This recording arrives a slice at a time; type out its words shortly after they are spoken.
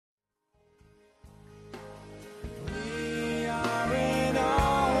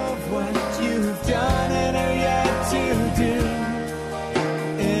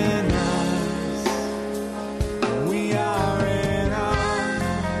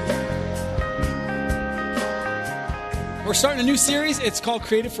We're starting a new series. It's called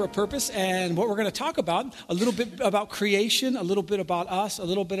Created for a Purpose. And what we're going to talk about, a little bit about creation, a little bit about us, a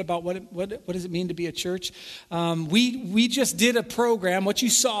little bit about what does it mean to be a church. We just did a program. What you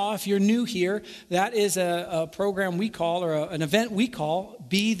saw, if you're new here, that is a program we call, or an event we call,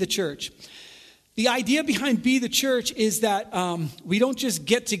 Be the Church. The idea behind Be the Church is that we don't just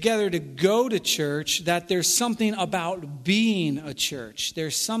get together to go to church, that there's something about being a church.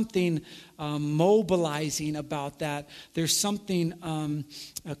 There's something mobilizing about that. There's something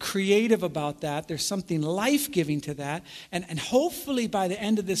creative about that. There's something life-giving to that. And hopefully by the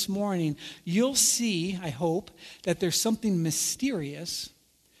end of this morning, you'll see, I hope, that there's something mysterious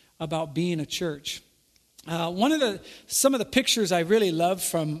about being a church. Some of the pictures I really love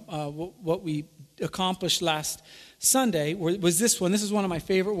from what we accomplished last Sunday was this one. This is one of my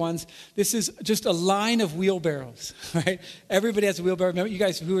favorite ones. This is just a line of wheelbarrows, right? Everybody has a wheelbarrow. Remember, you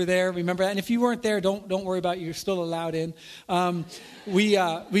guys who were there, remember that? And if you weren't there, don't worry about it. You're still allowed in.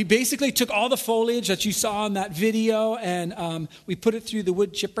 We basically took all the foliage that you saw in that video and we put it through the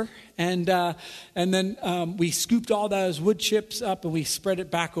wood chipper. And then we scooped all those wood chips up and we spread it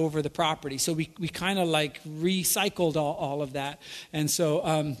back over the property. So we kind of like recycled all of that.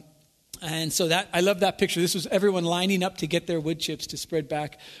 And so that I love that picture. This was everyone lining up to get their wood chips to spread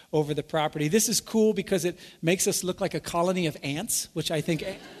back over the property. This is cool because it makes us look like a colony of ants, which I think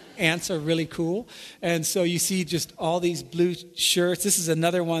ants are really cool. And so you see just all these blue shirts. This is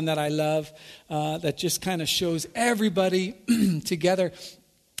another one that I love that just kind of shows everybody together.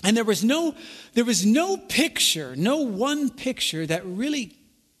 And there was no picture, no one picture that really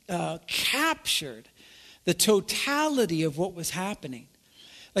captured the totality of what was happening.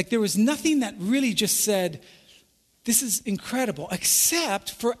 Like there was nothing that really just said, this is incredible,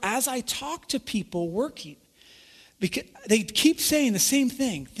 except for as I talk to people working, because they keep saying the same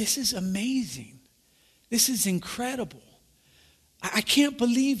thing. This is amazing. This is incredible. I can't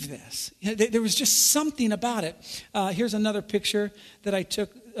believe this. There was just something about it. Here's another picture that I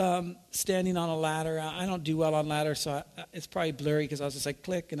took standing on a ladder. I don't do well on ladders, so it's probably blurry because I was just like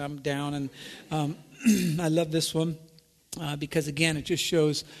click and I'm down. And I love this one. Because again, it just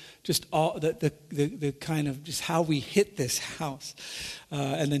shows just all the kind of just how we hit this house.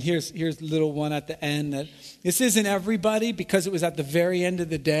 And then here's a little one at the end that this isn't everybody because it was at the very end of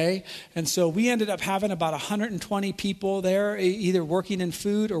the day. And so we ended up having about 120 people there, either working in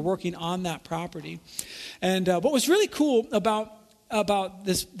food or working on that property. And what was really cool about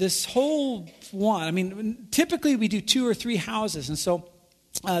this whole one, I mean, typically we do 2 or 3 houses. And so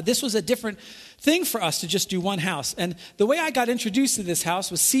this was a different thing for us to just do one house. And the way I got introduced to this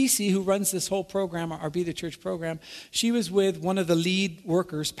house was Cece, who runs this whole program, our Be the Church program. She was with one of the lead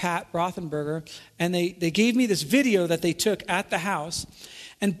workers, Pat Rothenberger, and they gave me this video that they took at the house.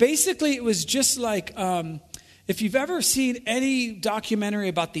 And basically it was just like, if you've ever seen any documentary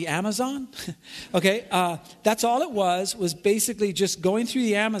about the Amazon, okay, that's all it was basically just going through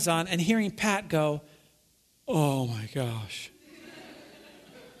the Amazon and hearing Pat go, oh my gosh.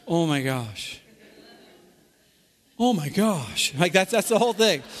 Oh my gosh. Oh my gosh. Like that's the whole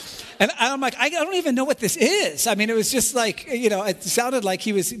thing. And I'm like, I don't even know what this is. I mean, it was just like, it sounded like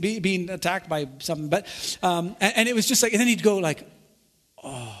he was being attacked by something. But, and it was just like, and then he'd go like,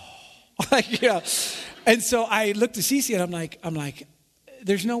 oh. Like, And so I looked at Cece and I'm like,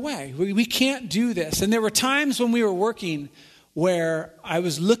 there's no way. We can't do this. And there were times when we were working where I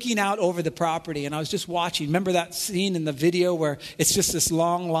was looking out over the property and I was just watching. Remember that scene in the video where it's just this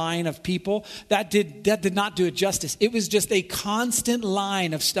long line of people? That did not do it justice. It was just a constant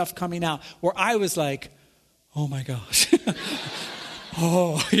line of stuff coming out where I was like, oh my gosh.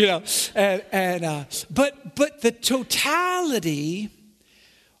 Oh, but the totality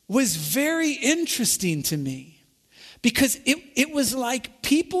was very interesting to me because it was like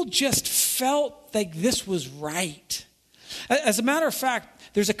people just felt like this was right. As a matter of fact,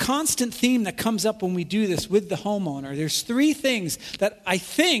 there's a constant theme that comes up when we do this with the homeowner. There's 3 things that I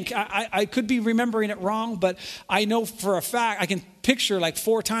think, I could be remembering it wrong, but I know for a fact, I can picture like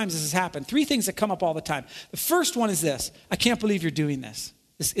 4 times this has happened. 3 things that come up all the time. The first one is this: I can't believe you're doing this.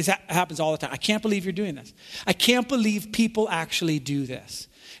 This happens all the time. I can't believe you're doing this. I can't believe people actually do this.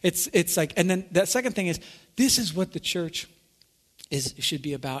 It's like, and then the second thing is, this is what the church should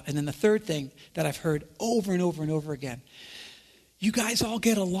be about. And then the third thing that I've heard over and over and over again, you guys all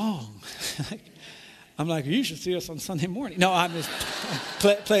get along. I'm like, you should see us on Sunday morning. No, I'm just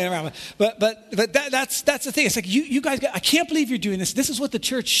playing around. But that's the thing. It's like you guys, I can't believe you're doing this. This is what the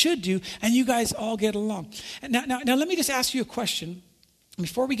church should do, and you guys all get along. And now let me just ask you a question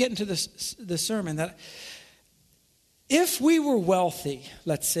before we get into the sermon. That if we were wealthy,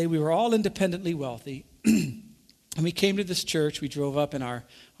 let's say we were all independently wealthy, And we came to this church. We drove up in our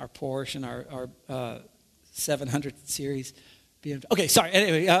Porsche and our 700 series. Okay, sorry.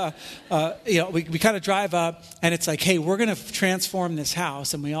 Anyway, we kind of drive up, and it's like, hey, we're going to transform this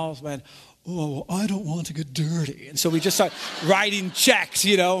house. And we all went, oh, I don't want to get dirty. And so we just start writing checks,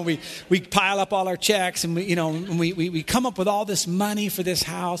 and we pile up all our checks, and we come up with all this money for this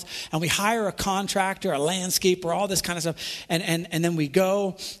house, and we hire a contractor, a landscaper, all this kind of stuff. And then we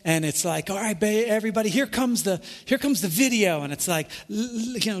go, and it's like, all right, everybody, here comes the video. And it's like,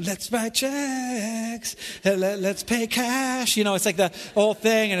 let's write checks, let's pay cash. It's like the whole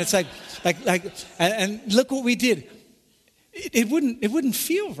thing. And it's like, and look what we did. It wouldn't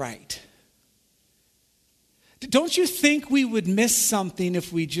feel right. Don't you think we would miss something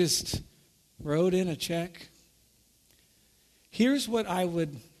if we just wrote in a check? Here's what I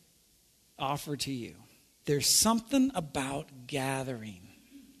would offer to you. There's something about gathering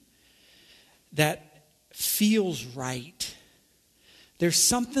that feels right. There's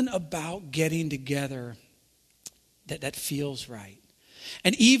something about getting together that feels right.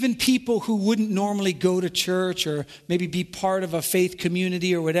 And even people who wouldn't normally go to church or maybe be part of a faith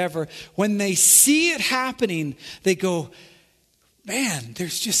community or whatever, when they see it happening, they go, man,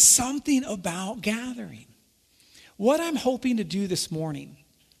 there's just something about gathering. What I'm hoping to do this morning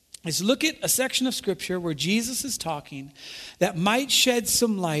is look at a section of Scripture where Jesus is talking that might shed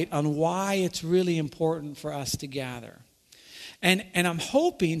some light on why it's really important for us to gather. And I'm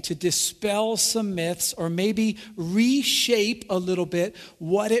hoping to dispel some myths or maybe reshape a little bit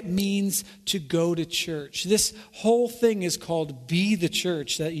what it means to go to church. This whole thing is called Be the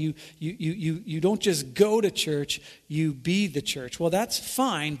Church, that you don't just go to church, you be the church. Well, that's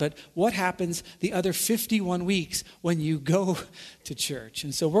fine, but what happens the other 51 weeks when you go to church?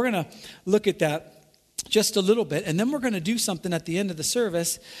 And so we're going to look at that just a little bit, and then we're going to do something at the end of the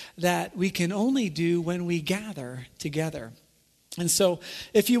service that we can only do when we gather together. And so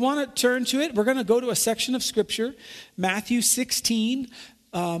if you want to turn to it, we're going to go to a section of Scripture, Matthew 16.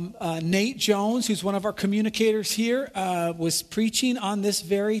 Nate Jones, who's one of our communicators here, was preaching on this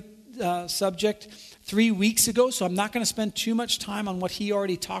very subject 3 weeks ago. So I'm not going to spend too much time on what he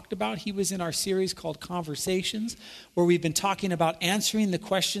already talked about. He was in our series called Conversations, where we've been talking about answering the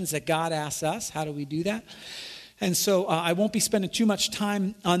questions that God asks us. How do we do that? And so I won't be spending too much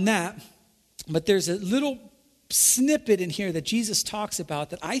time on that. But there's a little snippet in here that Jesus talks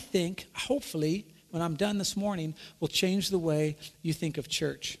about that I think, hopefully, when I'm done this morning, will change the way you think of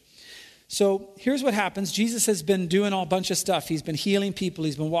church. So here's what happens. Jesus has been doing a bunch of stuff. He's been healing people.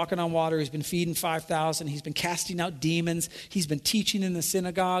 He's been walking on water. He's been feeding 5,000. He's been casting out demons. He's been teaching in the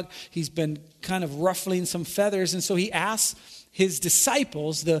synagogue. He's been kind of ruffling some feathers. And so he asks his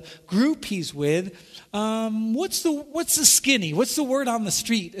disciples, the group he's with, what's the skinny? What's the word on the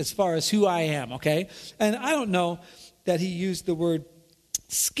street as far as who I am, okay? And I don't know that he used the word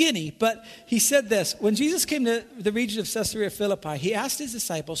skinny, but he said this. When Jesus came to the region of Caesarea Philippi, he asked his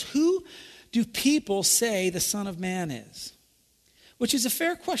disciples, who do people say the Son of Man is? Which is a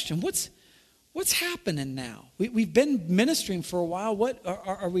fair question. What's happening now? We've been ministering for a while. What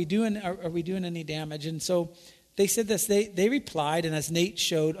are we doing? Are we doing any damage? And so they said this, they replied, and as Nate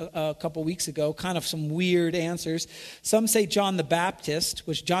showed a couple weeks ago, kind of some weird answers. Some say John the Baptist,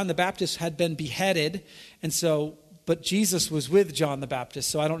 which John the Baptist had been beheaded, but Jesus was with John the Baptist,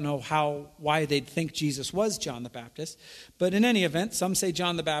 so I don't know why they'd think Jesus was John the Baptist. But in any event, some say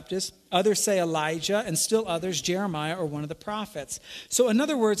John the Baptist, others say Elijah, and still others Jeremiah or one of the prophets. So in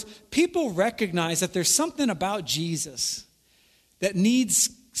other words, people recognize that there's something about Jesus that needs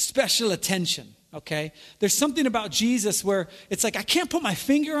special attention. Okay, there's something about Jesus where it's like I can't put my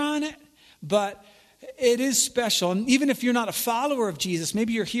finger on it, but it is special. And even if you're not a follower of Jesus,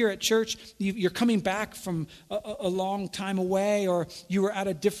 maybe you're here at church, you're coming back from a long time away, or you were at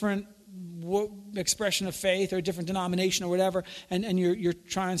a different expression of faith or a different denomination or whatever, and you're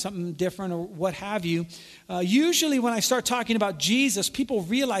trying something different or what have you. Usually when I start talking about Jesus, people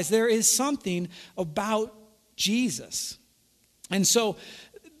realize there is something about Jesus. And so,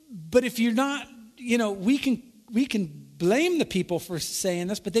 but if you're not, we can blame the people for saying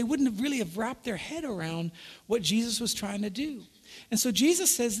this, but they wouldn't have really have wrapped their head around what Jesus was trying to do. And so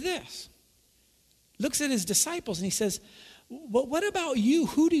Jesus says this, looks at his disciples, and he says, well, what about you?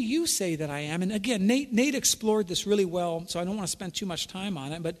 Who do you say that I am? And again, Nate explored this really well, so I don't want to spend too much time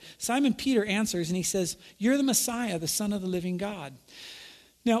on it. But Simon Peter answers, and he says, you're the Messiah, the Son of the living God.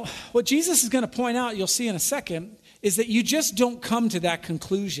 Now, what Jesus is going to point out, you'll see in a second, is that you just don't come to that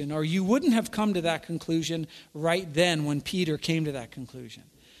conclusion, or you wouldn't have come to that conclusion right then when Peter came to that conclusion.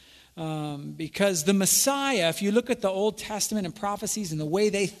 Because the Messiah, if you look at the Old Testament and prophecies and the way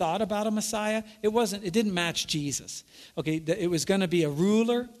they thought about a Messiah, it didn't match Jesus. Okay, it was going to be a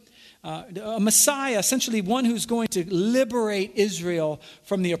ruler, a Messiah, essentially one who's going to liberate Israel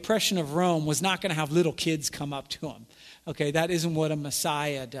from the oppression of Rome, was not going to have little kids come up to him. Okay, that isn't what a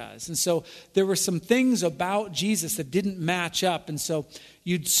Messiah does. And so there were some things about Jesus that didn't match up, and so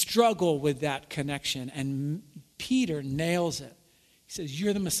you'd struggle with that connection. And Peter nails it. He says,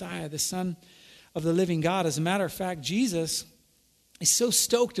 you're the Messiah, the Son of the living God. As a matter of fact, Jesus is so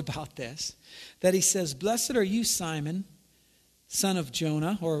stoked about this that he says, blessed are you, Simon, son of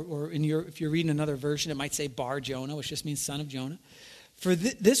Jonah, or if you're reading another version, it might say Bar Jonah, which just means son of Jonah. For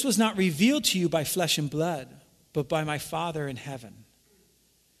this was not revealed to you by flesh and blood, but by my Father in heaven.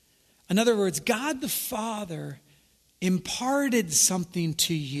 In other words, God the Father imparted something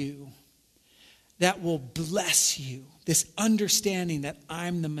to you that will bless you, this understanding that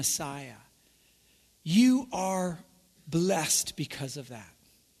I'm the Messiah. You are blessed because of that.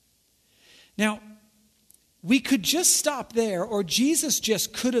 Now, we could just stop there, or Jesus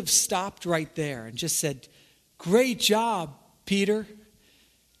just could have stopped right there and just said, great job, Peter.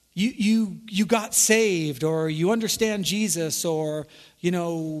 You got saved, or you understand Jesus, or,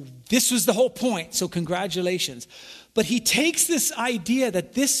 this was the whole point, so congratulations. But he takes this idea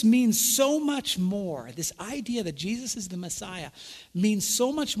that this means so much more, this idea that Jesus is the Messiah means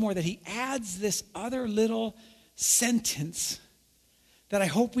so much more, that he adds this other little sentence that I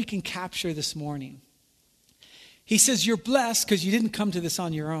hope we can capture this morning. He says, you're blessed because you didn't come to this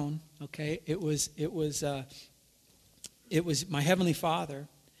on your own, okay? It was my heavenly Father.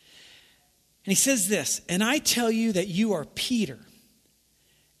 And he says this, and I tell you that you are Peter,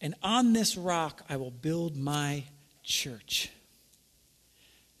 and on this rock I will build my church.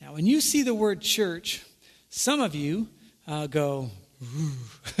 Now, when you see the word church, some of you go, ooh,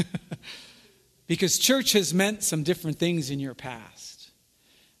 because church has meant some different things in your past.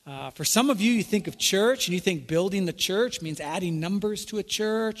 For some of you, you think of church and you think building the church means adding numbers to a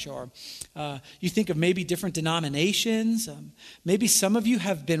church, or you think of maybe different denominations. Maybe some of you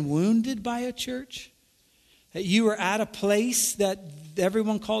have been wounded by a church, that you were at a place that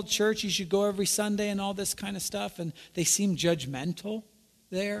everyone called church, you should go every Sunday and all this kind of stuff, and they seemed judgmental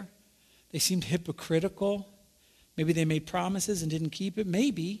there. They seemed hypocritical. Maybe they made promises and didn't keep it.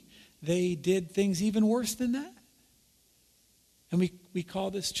 Maybe they did things even worse than that. And we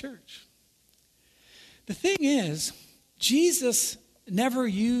call this church. The thing is, Jesus never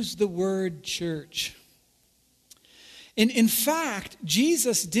used the word church. In fact,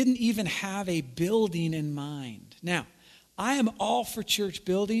 Jesus didn't even have a building in mind. Now, I am all for church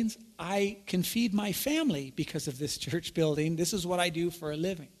buildings. I can feed my family because of this church building. This is what I do for a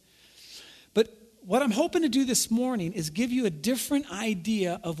living. But what I'm hoping to do this morning is give you a different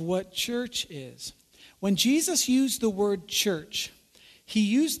idea of what church is. When Jesus used the word church, he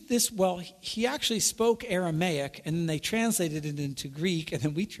used this, he actually spoke Aramaic, and then they translated it into Greek, and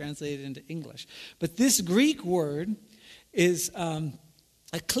then we translated it into English. But this Greek word is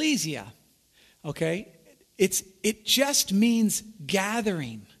ecclesia, okay? It just means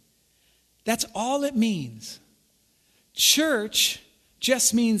gathering. That's all it means. Church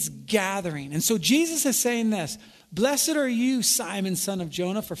just means gathering. And so Jesus is saying this, blessed are you, Simon, son of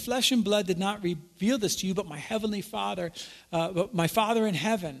Jonah, for flesh and blood did not reveal this to you, but my heavenly Father, but my Father in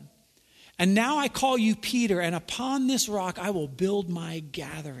heaven. And now I call you Peter, and upon this rock I will build my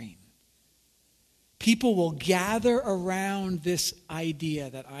gathering. People will gather around this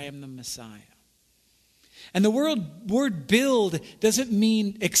idea that I am the Messiah. And the word build doesn't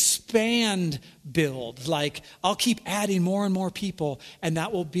mean expand build, like I'll keep adding more and more people and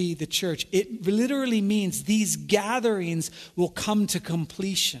that will be the church. It literally means these gatherings will come to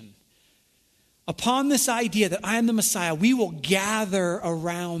completion. Upon this idea that I am the Messiah, we will gather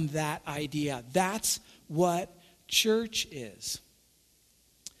around that idea. That's what church is.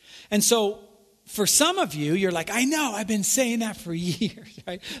 And so, for some of you, you're like, I know, I've been saying that for years,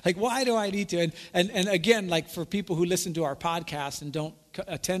 right? Like, why do I need to? And again, like for people who listen to our podcast and don't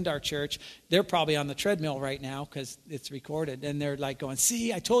attend our church, they're probably on the treadmill right now because it's recorded. And they're like going,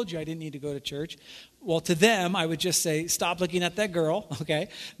 see, I told you I didn't need to go to church. Well, to them, I would just say, stop looking at that girl, okay?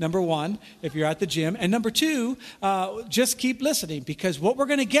 Number one, if you're at the gym. And number two, just keep listening, because what we're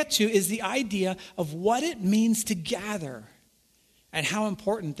going to get to is the idea of what it means to gather and how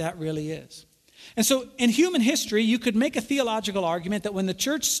important that really is. And so in human history, you could make a theological argument that when the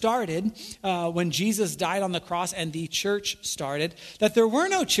church started, when Jesus died on the cross and the church started, that there were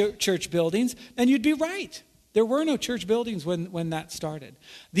no church buildings, and you'd be right. There were no church buildings when that started.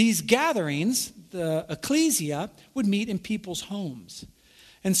 These gatherings, the ecclesia, would meet in people's homes.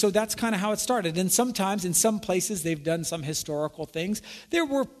 And so that's kind of how it started. And sometimes in some places they've done some historical things. There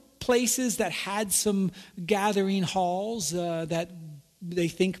were places that had some gathering halls that they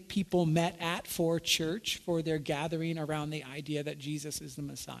think people met at for church, for their gathering around the idea that Jesus is the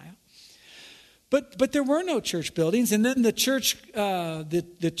Messiah. But there were no church buildings, and then the church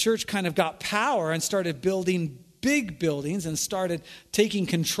kind of got power and started building big buildings and started taking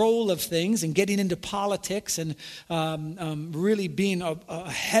control of things and getting into politics and really being a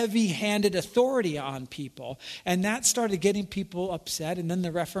heavy-handed authority on people. And that started getting people upset. And then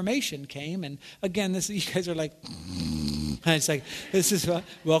the Reformation came. And again, you guys are like, and it's like, this is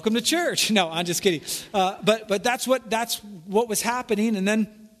welcome to church. No, I'm just kidding. But that's what was happening.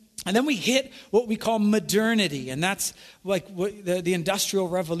 And then we hit what we call modernity, and that's like the Industrial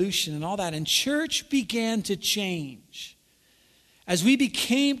Revolution and all that. And church began to change. As we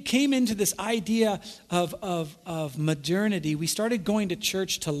came into this idea of modernity, we started going to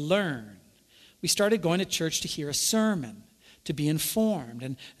church to learn. We started going to church to hear a sermon, to be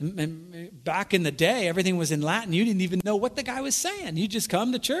informed. And back in the day, everything was in Latin. You didn't even know what the guy was saying. You just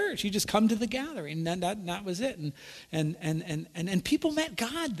come to church. You just come to the gathering. And that was it. And people met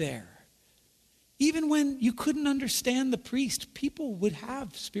God there. Even when you couldn't understand the priest, people would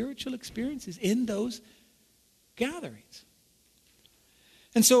have spiritual experiences in those gatherings.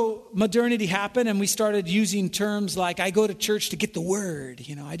 And so modernity happened, and we started using terms like, I go to church to get the word.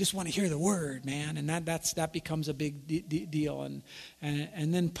 I just want to hear the word, man. And that becomes a big deal.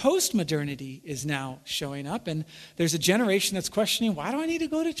 And then post-modernity is now showing up, and there's a generation that's questioning, why do I need to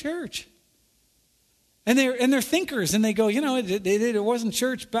go to church? And they're thinkers, and they go, it wasn't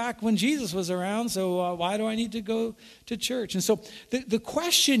church back when Jesus was around, so why do I need to go to church? And so the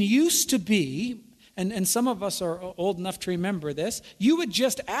question used to be, and some of us are old enough to remember this, you would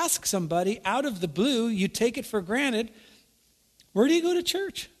just ask somebody out of the blue, you take it for granted, where do you go to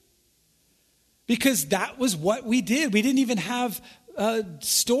church? Because that was what we did. We didn't even have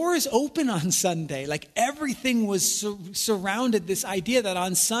stores open on Sunday. Like everything was surrounded this idea that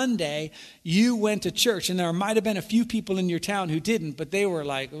on Sunday you went to church. And there might have been a few people in your town who didn't, but they were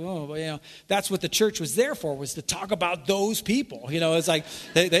like, that's what the church was there for, was to talk about those people. It's like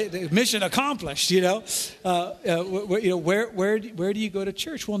they mission accomplished. Where do you go to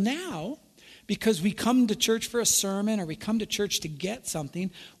church? Well, now, because we come to church for a sermon or we come to church to get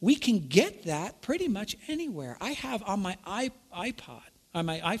something, we can get that pretty much anywhere. I have on my iPod, on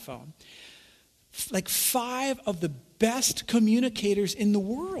my iPhone, like 5 of the best communicators in the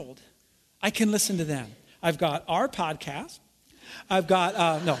world. I can listen to them. I've got our podcast. I've got,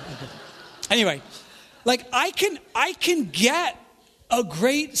 Anyway, like I can get a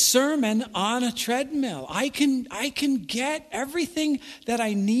great sermon on a treadmill. I can get everything that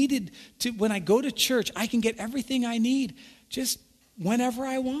I needed to, when I go to church, I can get everything I need just whenever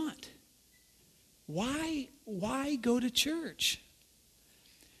I want. Why go to church?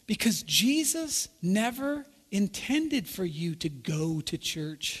 Because Jesus never intended for you to go to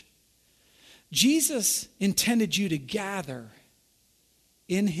church. Jesus intended you to gather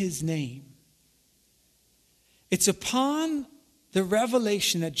in his name. It's upon the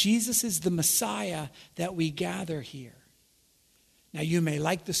revelation that Jesus is the Messiah that we gather here. Now, you may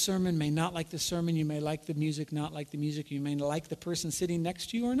like the sermon, may not like the sermon. You may like the music, not like the music. You may like the person sitting next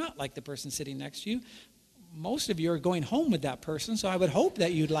to you or not like the person sitting next to you. Most of you are going home with that person, so I would hope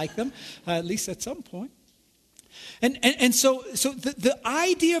that you'd like them, at least at some point. And so the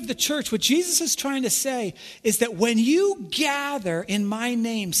idea of the church, what Jesus is trying to say, is that when you gather in my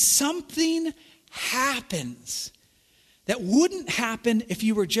name, something happens that wouldn't happen if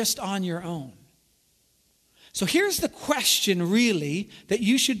you were just on your own. So here's the question, really, that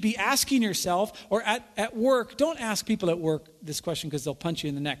you should be asking yourself, or at work. Don't ask people at work this question because they'll punch you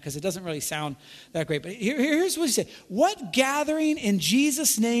in the neck, because it doesn't really sound that great. But here's what he said. What gathering in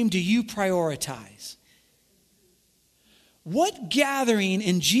Jesus' name do you prioritize? What gathering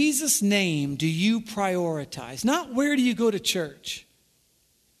in Jesus' name do you prioritize? Not where do you go to church.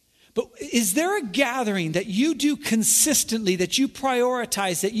 But is there a gathering that you do consistently, that you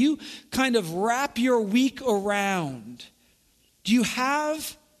prioritize, that you kind of wrap your week around? Do you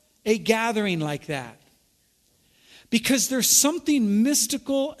have a gathering like that? Because there's something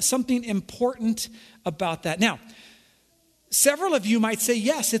mystical, something important about that. Now, several of you might say,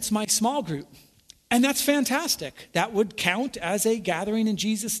 yes, it's my small group. And that's fantastic. That would count as a gathering in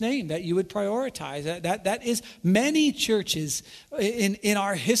Jesus' name that you would prioritize. That is, many churches in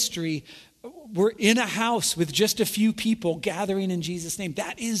our history were in a house with just a few people gathering in Jesus' name.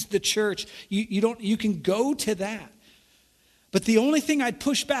 That is the church. You can go to that. But the only thing I'd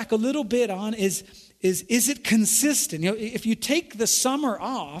push back a little bit on is is it consistent? If you take the summer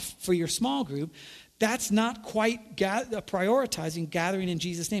off for your small group, that's not quite prioritizing gathering in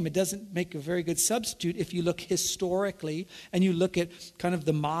Jesus' name. It doesn't make a very good substitute if you look historically and you look at kind of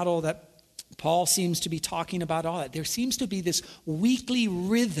the model that Paul seems to be talking about all that. There seems to be this weekly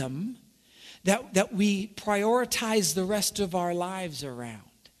rhythm that we prioritize the rest of our lives around.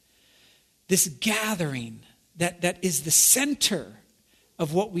 This gathering that is the center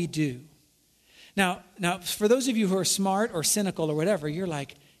of what we do. Now, for those of you who are smart or cynical or whatever, you're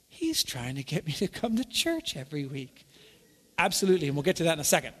like, he's trying to get me to come to church every week. Absolutely, and we'll get to that in a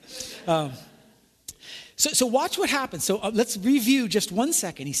second. So watch what happens. So let's review just 1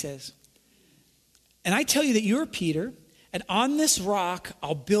 second. He says, and I tell you that you're Peter, and on this rock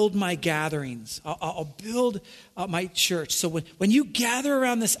I'll build my gatherings. I'll build my church. So when you gather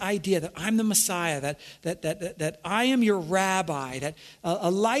around this idea that I'm the Messiah, that I am your rabbi, that a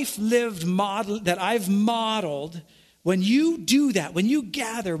life lived model that I've modeled, when you do that, when you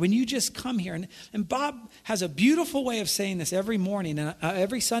gather, when you just come here, and Bob has a beautiful way of saying this every morning and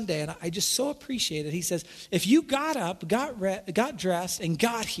every Sunday, and I just so appreciate it. He says, if you got up, got dressed, and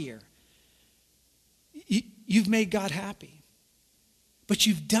got here, you've made God happy. But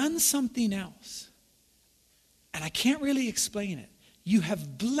you've done something else. And I can't really explain it. You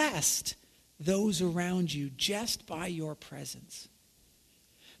have blessed those around you just by your presence.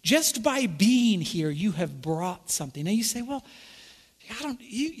 Just by being here, you have brought something. Now you say, well,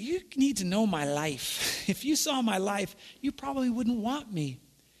 you need to know my life. If you saw my life, you probably wouldn't want me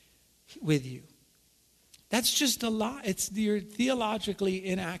with you. That's just a lie. You're theologically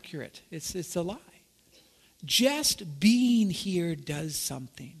inaccurate. It's a lie. Just being here does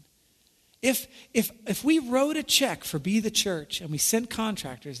something. If we wrote a check for Be the Church and we sent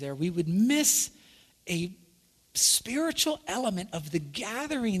contractors there, we would miss a spiritual element of the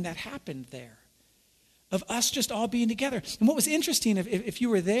gathering that happened there, of us just all being together. And what was interesting, if you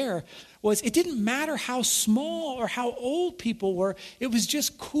were there, was it didn't matter how small or how old people were. It was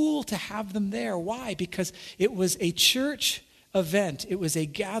just cool to have them there. Why? Because it was a church event. It was a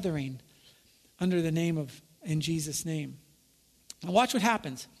gathering under the name of, in Jesus' name. Now watch what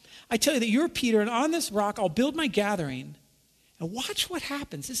happens. I tell you that you're Peter, and on this rock I'll build my gathering. And watch what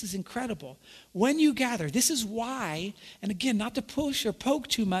happens. This is incredible. When you gather, this is why, and again, not to push or poke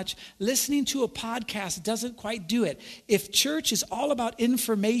too much, listening to a podcast doesn't quite do it. If church is all about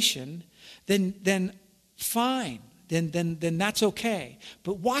information, then fine. Then that's okay.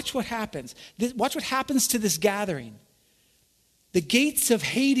 But watch what happens. Watch what happens to this gathering. The gates of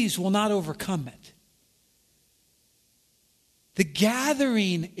Hades will not overcome it. The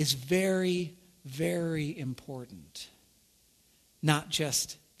gathering is very, very important. Not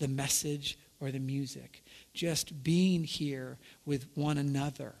just the message or the music. Just being here with one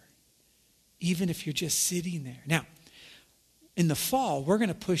another. Even if you're just sitting there. Now, in the fall, we're going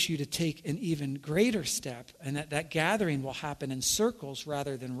to push you to take an even greater step. And that gathering will happen in circles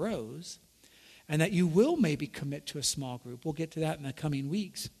rather than rows. And that you will maybe commit to a small group. We'll get to that in the coming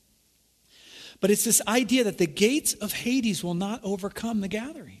weeks. But it's this idea that the gates of Hades will not overcome the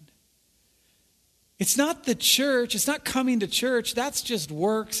gathering. It's not the church, it's not coming to church, that's just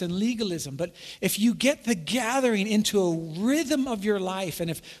works and legalism. But if you get the gathering into a rhythm of your life, and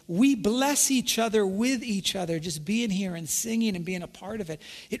if we bless each other with each other, just being here and singing and being a part of it,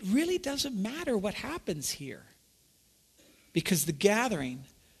 it really doesn't matter what happens here. Because the gathering,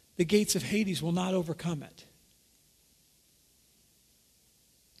 the gates of Hades will not overcome it.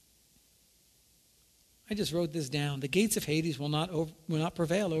 I just wrote this down. The gates of Hades will not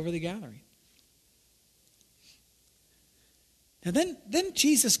prevail over the gathering. Now then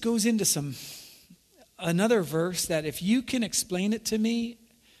Jesus goes into another verse that if you can explain it to me,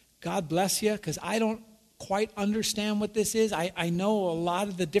 God bless you, because I don't quite understand what this is. I know a lot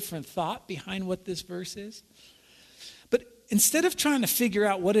of the different thought behind what this verse is. But instead of trying to figure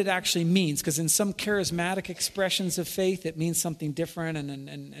out what it actually means, because in some charismatic expressions of faith, it means something different, and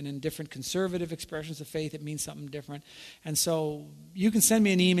in different conservative expressions of faith, it means something different. And so you can send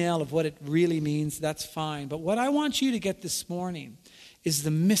me an email of what it really means. That's fine. But what I want you to get this morning is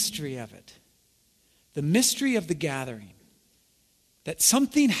the mystery of it. The mystery of the gathering. That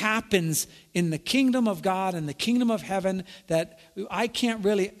something happens in the kingdom of God and the kingdom of heaven that I can't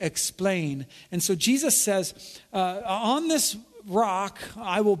really explain. And so Jesus says, on this rock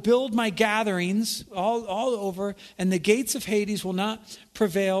I will build my gatherings all over, and the gates of Hades will not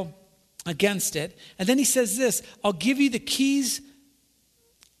prevail against it. And then he says this, I'll give you the keys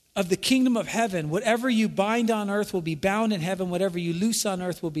of the kingdom of heaven. Whatever you bind on earth will be bound in heaven. Whatever you loose on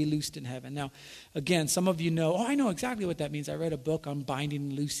earth will be loosed in heaven. Now, again, some of you know, I know exactly what that means. I read a book on binding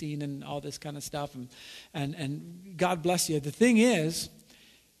and loosing and all this kind of stuff. And God bless you. The thing is,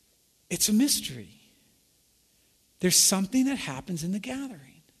 it's a mystery. There's something that happens in the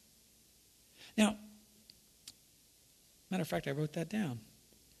gathering. Now, matter of fact, I wrote that down.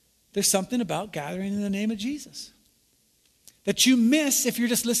 There's something about gathering in the name of Jesus that you miss if you're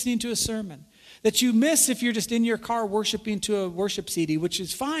just listening to a sermon, that you miss if you're just in your car worshiping to a worship CD, which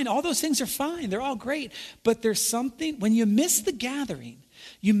is fine. All those things are fine. They're all great. But there's something, when you miss the gathering,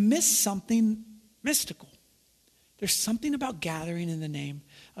 you miss something mystical. There's something about gathering in the name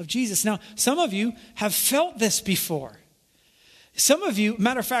of Jesus. Now, some of you have felt this before. Some of you,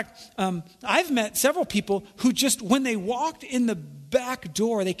 matter of fact, I've met several people who just, when they walked in the back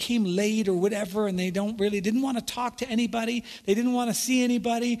door, they came late or whatever, and they didn't want to talk to anybody. They didn't want to see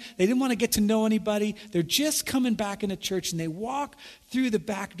anybody. They didn't want to get to know anybody. They're just coming back into church, and they walk through the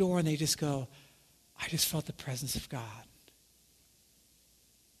back door, and they just go, I just felt the presence of God.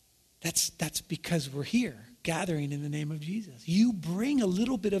 That's because we're here, gathering in the name of Jesus. You bring a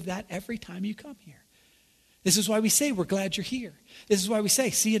little bit of that every time you come here. This is why we say we're glad you're here. This is why we say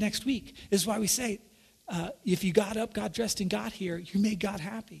see you next week. This is why we say if you got up, got dressed, and got here, you made God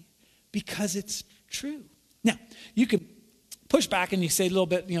happy because it's true. Now, you can push back and you say a little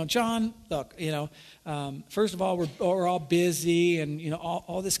bit, John, look, first of all, we're all busy and,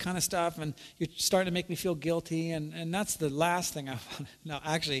 all this kind of stuff, and you're starting to make me feel guilty, and that's the last thing I want. No,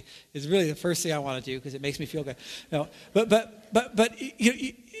 actually, it's really the first thing I want to do because it makes me feel good. No, but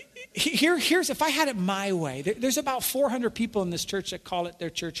here's, if I had it my way, there's about 400 people in this church that call it their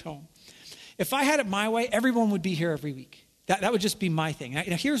church home. If I had it my way, everyone would be here every week. That would just be my thing. Now,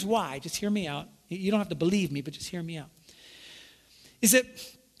 here's why. Just hear me out. You don't have to believe me, but just hear me out. Is that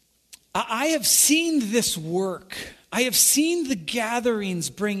I have seen this work. I have seen the gatherings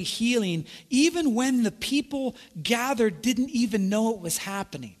bring healing, even when the people gathered didn't even know it was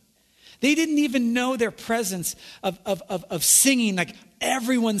happening. They didn't even know their presence of singing, like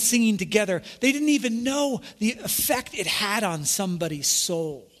everyone singing together. They didn't even know the effect it had on somebody's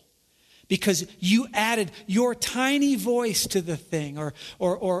soul. Because you added your tiny voice to the thing, or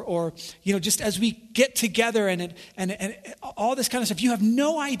just as we get together and all this kind of stuff, you have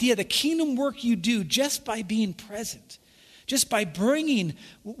no idea the kingdom work you do just by being present, just by bringing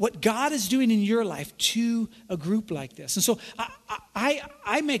what God is doing in your life to a group like this. And so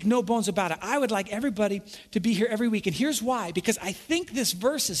I make no bones about it. I would like everybody to be here every week, and here's why: because I think this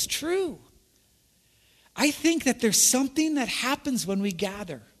verse is true. I think that there's something that happens when we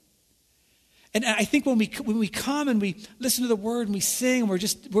gather. And I think when we come and we listen to the word and we sing and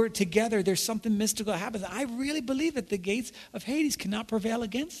we're together, there's something mystical that happens. I really believe that the gates of Hades cannot prevail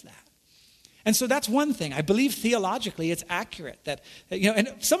against that. And so that's one thing. I believe theologically it's accurate that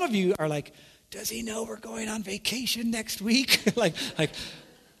and some of you are like, does he know we're going on vacation next week?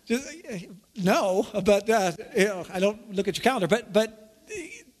 No, but I don't look at your calendar, but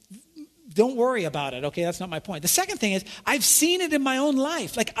don't worry about it, okay? That's not my point. The second thing is, I've seen it in my own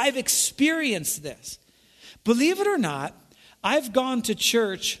life. Like, I've experienced this. Believe it or not, I've gone to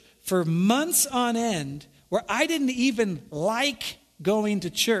church for months on end where I didn't even like going to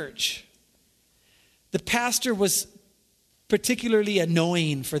church. The pastor was particularly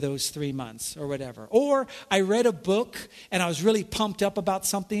annoying for those 3 months or whatever. Or I read a book and I was really pumped up about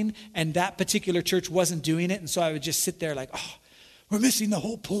something and that particular church wasn't doing it. And so I would just sit there like, oh, we're missing the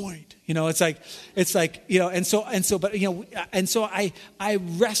whole point. It's like, and so I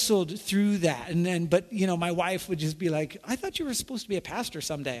wrestled through that. But my wife would just be like, I thought you were supposed to be a pastor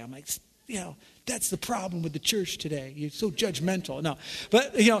someday. I'm like, that's the problem with the church today. You're so judgmental. No,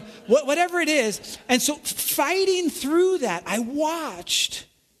 but whatever it is. And so fighting through that, I watched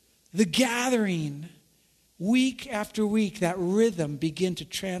the gathering week after week, that rhythm begin to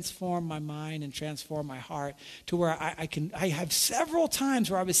transform my mind and transform my heart to where I have several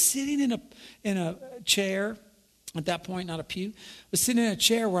times where I was sitting in a chair at that point, not a pew, was sitting in a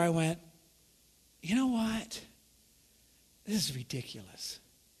chair where I went, you know what? This is ridiculous.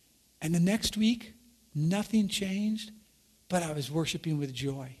 And the next week, nothing changed, but I was worshiping with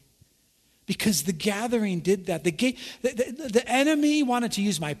joy. Because the gathering did that. The enemy wanted to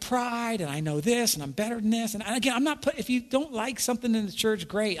use my pride, and I know this, and I'm better than this. And again, if you don't like something in the church,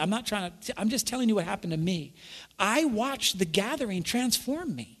 great. I'm just telling you what happened to me. I watched the gathering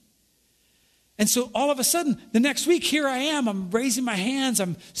transform me. And so all of a sudden, the next week, here I am. I'm raising my hands.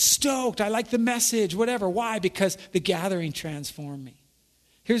 I'm stoked. I like the message, whatever. Why? Because the gathering transformed me.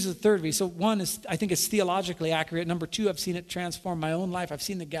 Here's the third reason. So one is, I think it's theologically accurate. Number two, I've seen it transform my own life. I've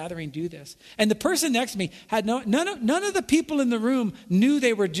seen the gathering do this. And the person next to me had none of the people in the room knew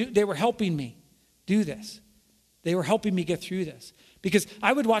they were helping me do this. They were helping me get through this. Because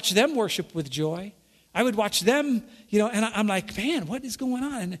I would watch them worship with joy. I would watch them, and I'm like, man, what is going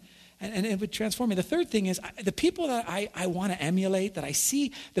on? And it would transform me. The third thing is the people that I want to emulate, that I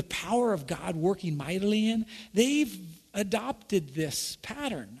see the power of God working mightily in, they've adopted this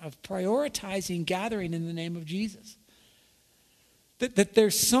pattern of prioritizing gathering in the name of Jesus. That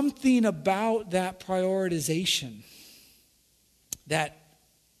there's something about that prioritization that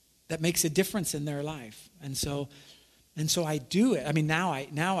makes a difference in their life. And so I do it. I mean, now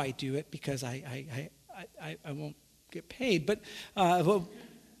I do it because I won't get paid. But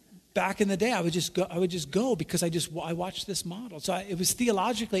back in the day, I would just go because I watched this model. So it was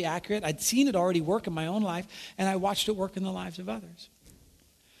theologically accurate. I'd seen it already work in my own life, and I watched it work in the lives of others.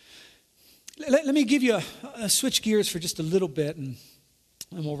 Let me give you a switch gears for just a little bit, and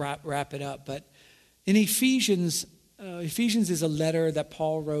we'll wrap it up. But in Ephesians is a letter that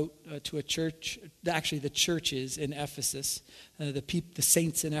Paul wrote to a church, actually the churches in Ephesus, the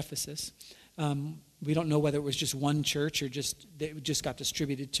saints in Ephesus. We don't know whether it was just one church or it just got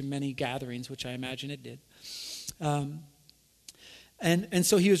distributed to many gatherings, which I imagine it did. And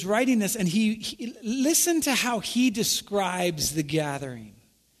so he was writing this, and he listen to how he describes the gathering.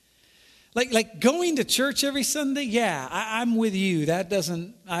 Like going to church every Sunday, yeah, I'm with you.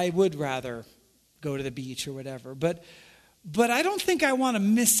 I would rather go to the beach or whatever. But I don't think I want to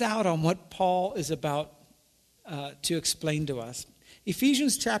miss out on what Paul is about to explain to us.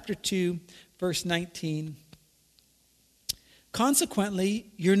 Ephesians chapter 2, verse 19.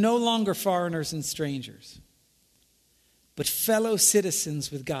 Consequently, you're no longer foreigners and strangers, but fellow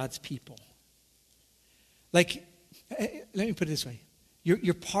citizens with God's people. Like, let me put it this way.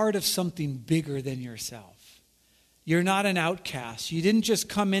 You're part of something bigger than yourself. You're not an outcast. You didn't just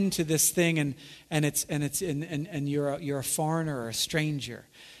come into this thing and you're a foreigner or a stranger.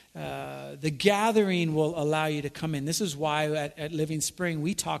 The gathering will allow you to come in. This is why at Living Spring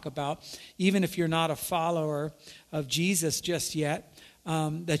we talk about, even if you're not a follower of Jesus just yet,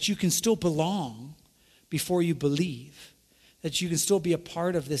 that you can still belong before you believe. That you can still be a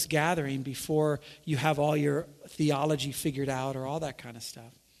part of this gathering before you have all your theology figured out or all that kind of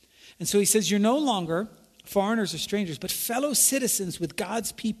stuff. And so he says, you're no longer foreigners or strangers, but fellow citizens with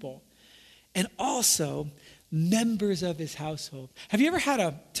God's people and also members of his household. Have you ever had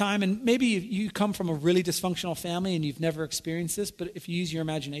a time, and maybe you come from a really dysfunctional family and you've never experienced this, but if you use your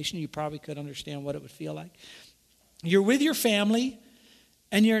imagination, you probably could understand what it would feel like. You're with your family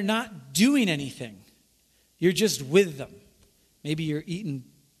and you're not doing anything. You're just with them. Maybe you're eating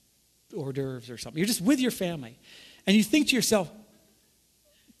hors d'oeuvres or something. You're just with your family. And you think to yourself,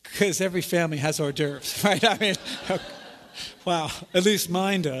 because every family has hors d'oeuvres, right? I mean, wow, at least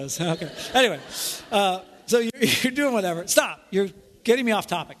mine does. Okay. Anyway, so you're doing whatever. Stop. You're getting me off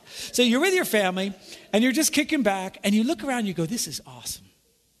topic. So you're with your family, and you're just kicking back, and you look around and you go, this is awesome.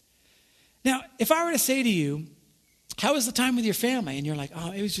 Now, if I were to say to you, how was the time with your family? And you're like,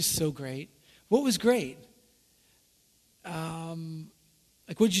 oh, it was just so great. What was great?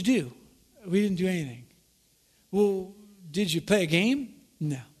 Like, what'd you do? We didn't do anything. Well, did you play a game?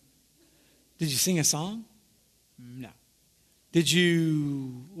 No. Did you sing a song? No. What'd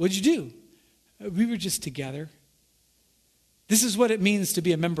you do? We were just together. This is what it means to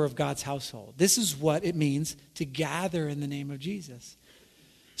be a member of God's household. This is what it means to gather in the name of Jesus.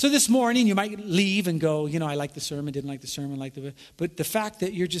 So this morning you might leave and go, I like the sermon, didn't like the sermon, but the fact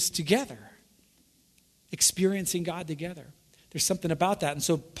that you're just together, experiencing God together. There's something about that. And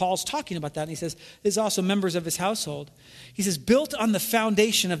so Paul's talking about that. And he says, there's also members of his household. He says, built on the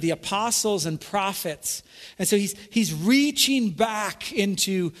foundation of the apostles and prophets. And so he's reaching back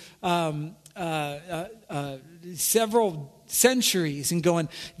into several centuries and going,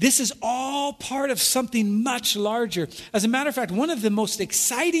 this is all part of something much larger. As a matter of fact, one of the most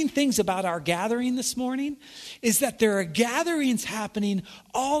exciting things about our gathering this morning is that there are gatherings happening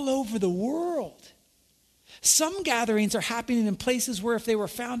all over the world. Some gatherings are happening in places where if they were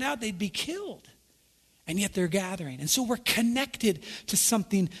found out, they'd be killed. And yet they're gathering. And so we're connected to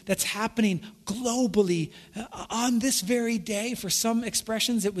something that's happening globally on this very day. For some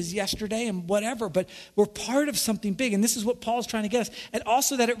expressions, it was yesterday and whatever. But we're part of something big. And this is what Paul's trying to get us. And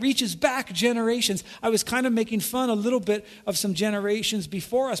also that it reaches back generations. I was kind of making fun a little bit of some generations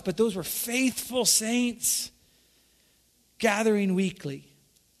before us. But those were faithful saints gathering weekly.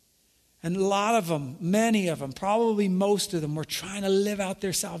 And a lot of them, many of them, probably most of them, were trying to live out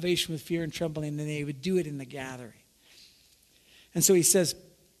their salvation with fear and trembling, and they would do it in the gathering. And so he says,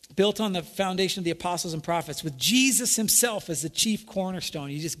 built on the foundation of the apostles and prophets, with Jesus himself as the chief cornerstone.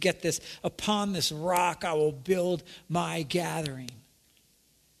 You just get this, upon this rock I will build my gathering.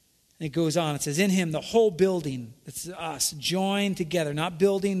 And it goes on, it says, in him the whole building, it's us, joined together, not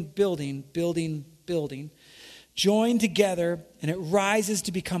building, joined together, and it rises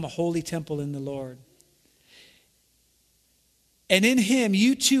to become a holy temple in the Lord. And in him,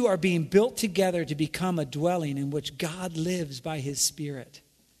 you two are being built together to become a dwelling in which God lives by his Spirit.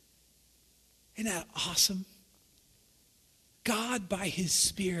 Isn't that awesome? God by his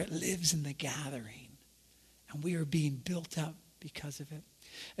Spirit lives in the gathering, and we are being built up because of it.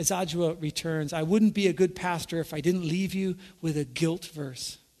 As Adjua returns, I wouldn't be a good pastor if I didn't leave you with a guilt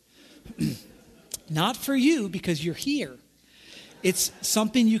verse. Not for you, because you're here. It's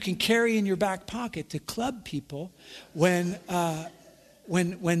something you can carry in your back pocket to club people when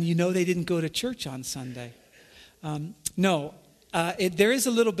you know they didn't go to church on Sunday. There is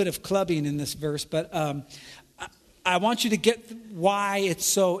a little bit of clubbing in this verse, but I want you to get why it's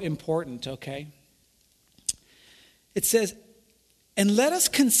so important, okay? It says, and let us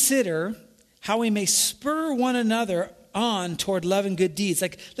consider how we may spur one another on toward love and good deeds.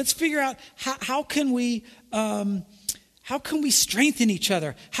 Like, let's figure out how can we strengthen each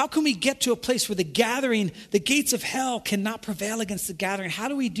other? How can we get to a place where the gates of hell cannot prevail against the gathering? How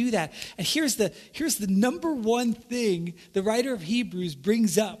do we do that? And here's the number one thing the writer of Hebrews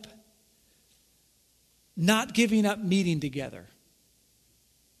brings up. Not giving up meeting together.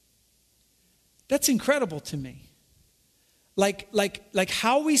 That's incredible to me. Like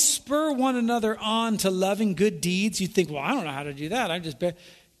how we spur one another on to loving good deeds. You think, well, I don't know how to do that.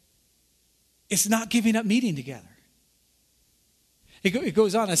 It's not giving up meeting together. It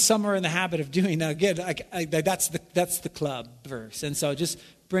goes on, as some are in the habit of doing. Now again, that's the club verse, and so just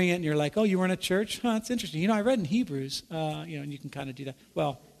bring it, and you're like, oh, you weren't at church? Huh, that's interesting. I read in Hebrews, and you can kind of do that.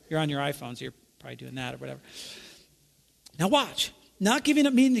 Well, you're on your iPhone, so you're probably doing that or whatever. Now watch, not giving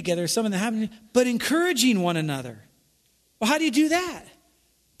up meeting together, some in the habit, but encouraging one another. Well, how do you do that?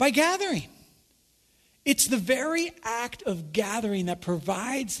 By gathering. It's the very act of gathering that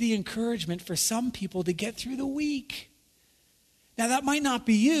provides the encouragement for some people to get through the week. Now, that might not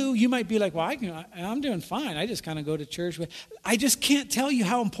be you. You might be like, well, I'm doing fine. I just kind of go to church. I just can't tell you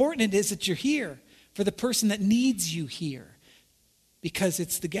how important it is that you're here for the person that needs you here, because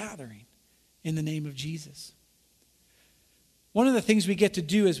it's the gathering in the name of Jesus. One of the things we get to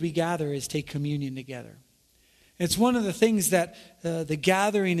do as we gather is take communion together. It's one of the things that the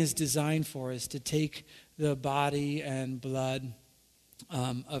gathering is designed for, is to take the body and blood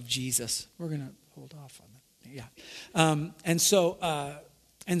of Jesus. We're going to hold off on that. Yeah. And so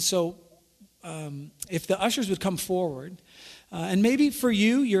if the ushers would come forward, and maybe for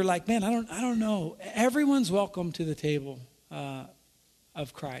you, you're like, man, I don't know. Everyone's welcome to the table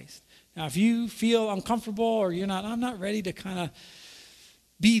of Christ. Now, if you feel uncomfortable or I'm not ready to kind of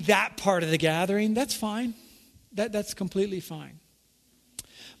be that part of the gathering, that's fine. That's completely fine.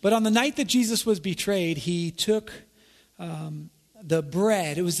 But on the night that Jesus was betrayed, he took the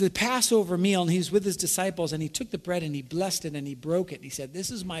bread. It was the Passover meal, and he was with his disciples, and he took the bread and he blessed it and he broke it. And he said, this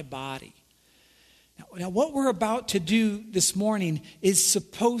is my body. Now, what we're about to do this morning is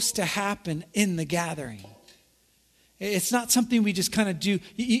supposed to happen in the gathering. It's not something we just kind of do.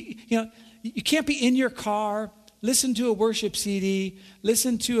 You can't be in your car, listen to a worship CD,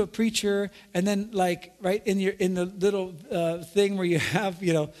 listen to a preacher, and then right in the little thing where you have,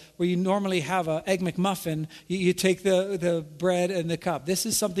 where you normally have an Egg McMuffin, you take the bread and the cup. This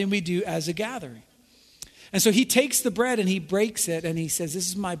is something we do as a gathering. And so he takes the bread and he breaks it and he says, this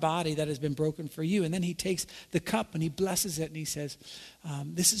is my body that has been broken for you. And then he takes the cup and he blesses it and he says,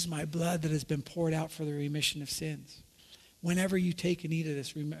 this is my blood that has been poured out for the remission of sins. Whenever you take and eat of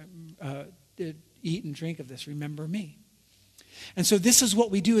this, eat and drink of this, remember me. And so this is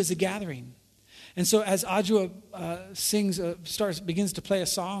what we do as a gathering. And so as Adjua begins to play a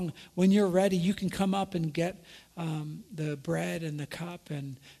song, when you're ready, you can come up and get the bread and the cup,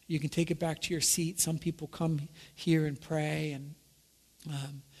 and you can take it back to your seat. Some people come here and pray, and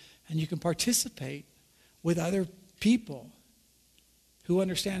you can participate with other people who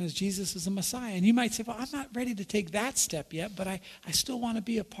understand as Jesus is the Messiah. And you might say, well, I'm not ready to take that step yet, but I still want to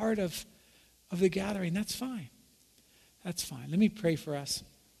be a part of the gathering. That's fine. That's fine. Let me pray for us.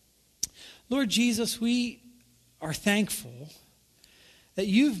 Lord Jesus, we are thankful that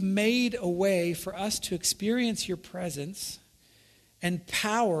you've made a way for us to experience your presence and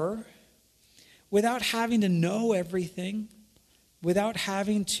power without having to know everything, without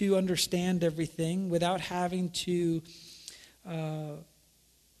having to understand everything, without having to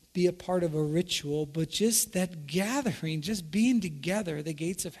be a part of a ritual, but just that gathering, just being together, the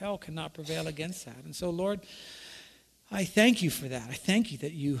gates of hell cannot prevail against that. And so, Lord, I thank you for that. I thank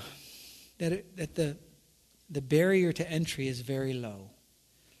you that the barrier to entry is very low.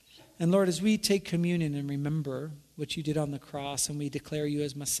 And Lord, as we take communion and remember what you did on the cross, and we declare you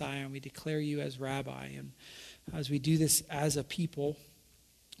as Messiah, and we declare you as Rabbi, and as we do this as a people,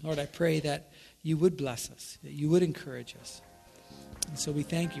 Lord, I pray that you would bless us, that you would encourage us. And so we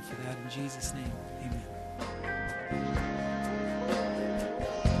thank you for that in Jesus' name. Amen.